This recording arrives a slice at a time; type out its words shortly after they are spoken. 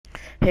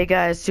Hey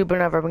guys,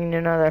 Supernova bringing you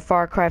another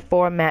Far Cry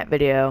 4 map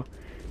video.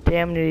 Today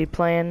I'm going to be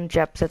playing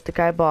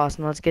Jacksepticeye Boss,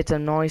 and let's get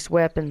some nice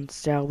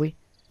weapons, shall we?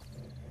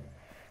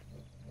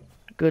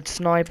 Good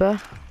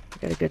sniper.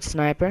 Got a good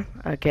sniper.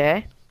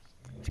 Okay.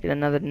 Let's get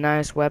another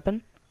nice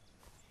weapon.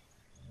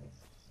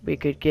 We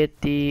could get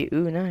the,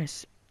 ooh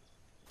nice,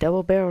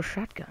 double barrel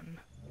shotgun.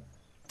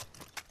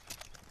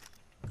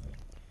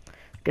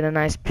 Get a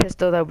nice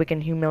pistol that we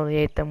can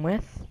humiliate them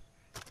with.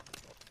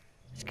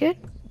 It's good.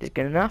 It's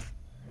good enough.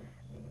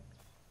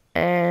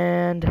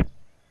 And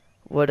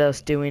what else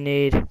do we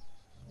need?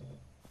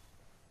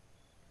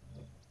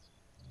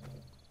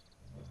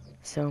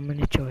 So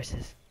many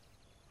choices.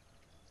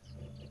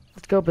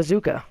 Let's go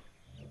bazooka.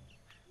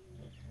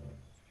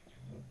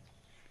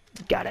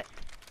 Got it.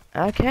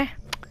 Okay.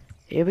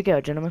 Here we go,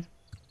 gentlemen.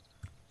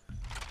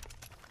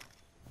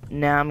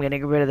 Now I'm gonna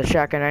get rid of the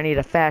shotgun. I need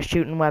a fast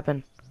shooting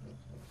weapon.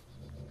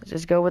 Let's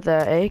just go with the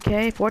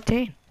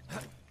AK-14.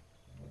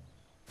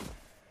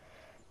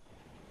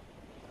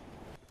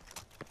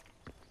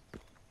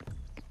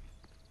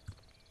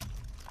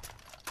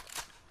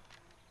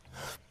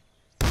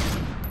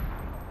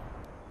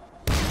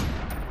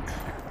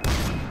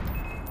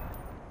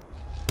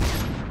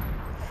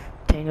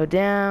 Tango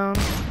down.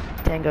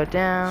 Tango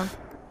down.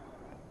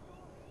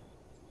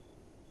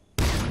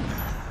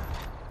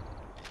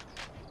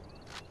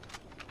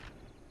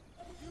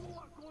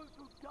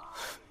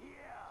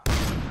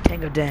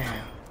 Tango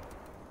down.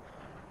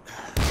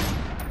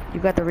 You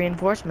got the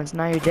reinforcements,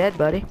 now you're dead,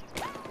 buddy.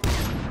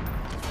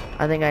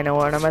 I think I know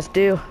what I must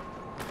do.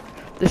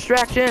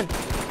 Distraction!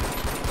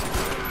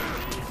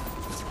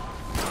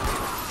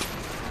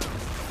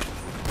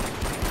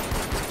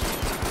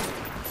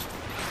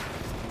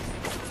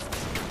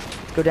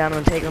 Let's go down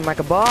and take him like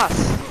a boss.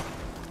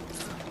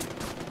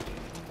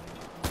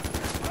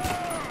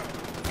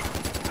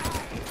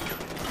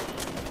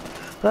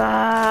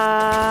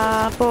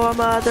 Ah, for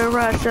Mother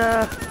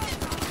Russia!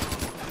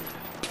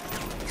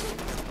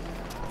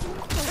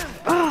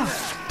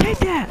 Ah, take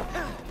that!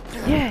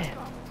 Yeah!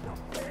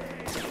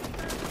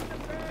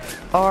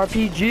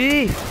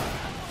 RPG!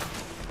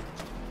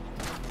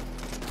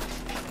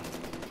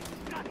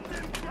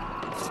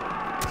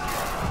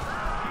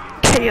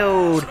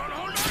 KO'd!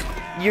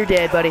 You're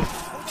dead, buddy.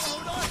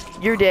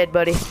 You're dead,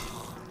 buddy.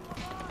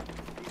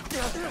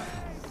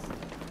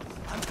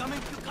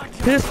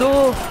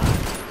 Pistol!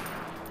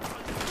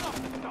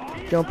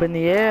 Jump in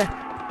the air.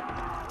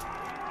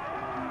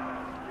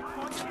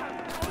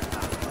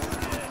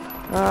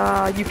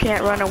 Ah, you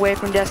can't run away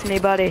from destiny,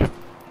 buddy.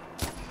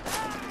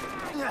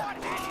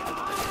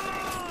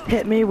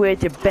 Hit me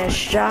with your best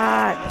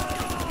shot.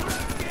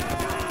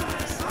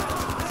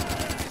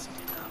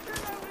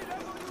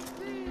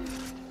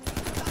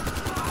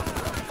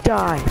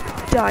 Die.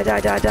 Die,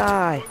 die, die,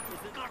 die.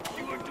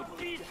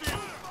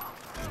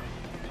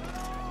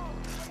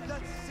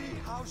 Let's see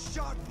how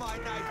sharp my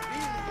knife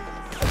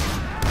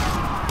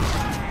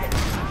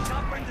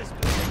is.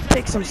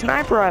 Take some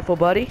sniper rifle,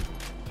 buddy.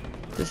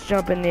 Just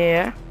jump in the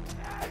air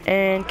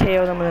and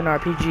KO them with an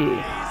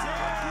RPG.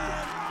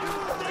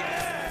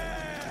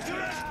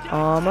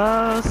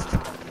 Almost.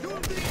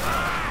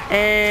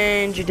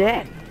 And you're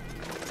dead.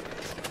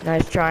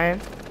 Nice trying.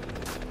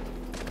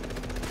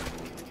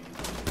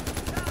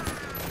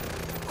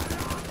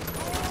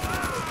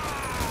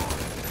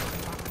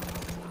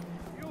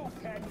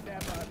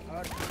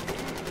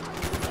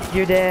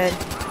 You're dead.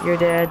 You're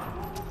dead.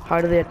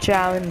 Hardly a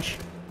challenge.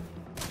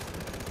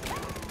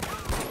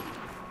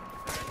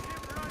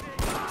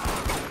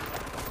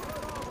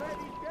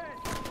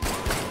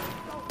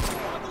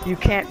 You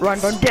can't run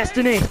from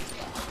destiny.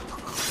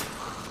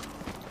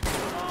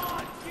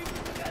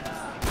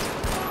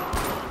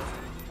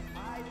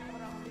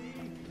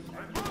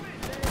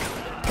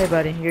 Hey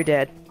buddy, you're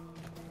dead.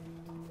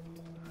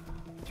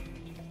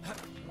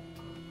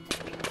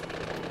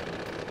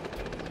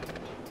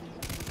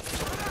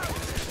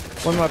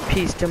 One more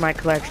piece to my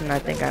collection I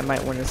think I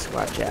might want to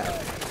swatch out.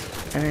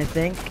 And I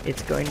think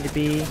it's going to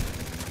be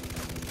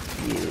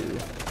you.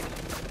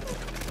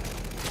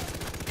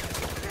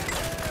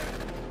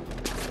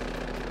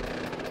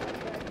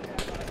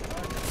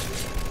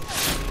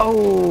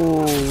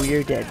 Oh,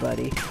 you're dead,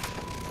 buddy.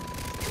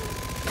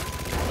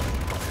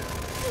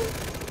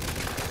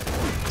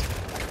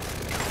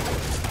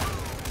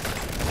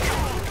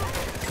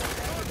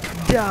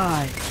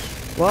 Die.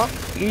 Well,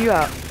 you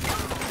out.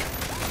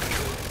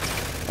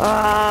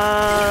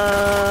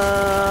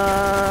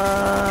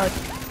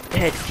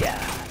 Headshot.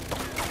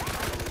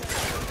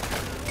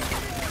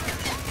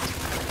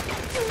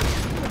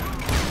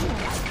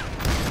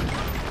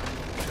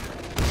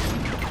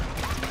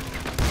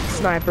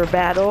 Sniper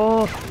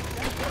battle.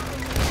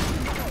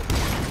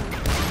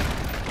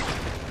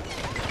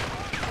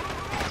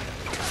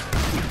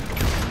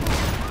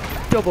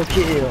 Double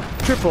kill.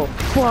 Triple.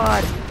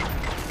 Quad.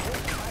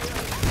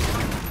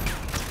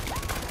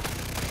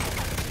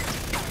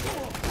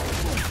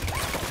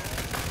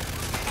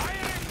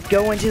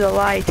 Go into the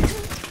light.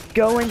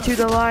 Go into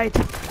the light.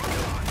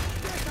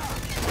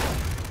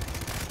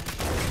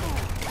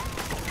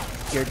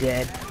 You're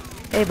dead.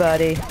 Hey,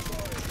 buddy.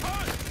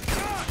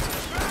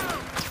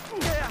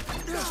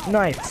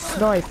 Knife,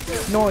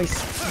 knife,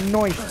 knife,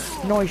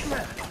 knife,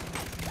 knife.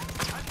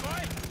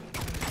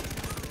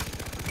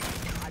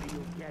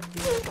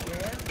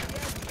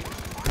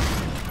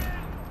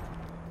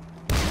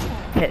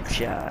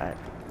 Headshot.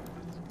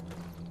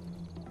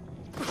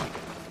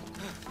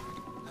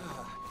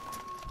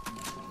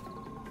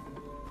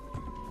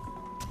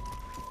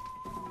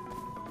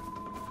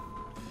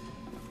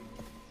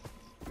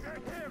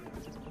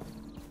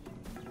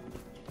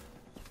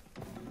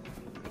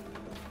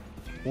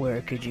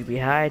 Where could you be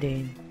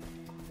hiding?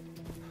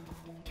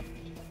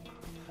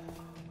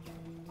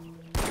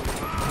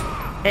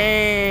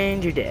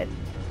 And you're dead.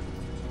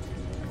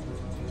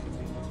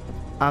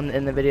 I'm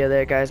in the video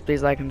there, guys.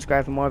 Please like and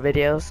subscribe for more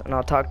videos, and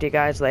I'll talk to you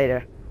guys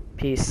later.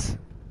 Peace.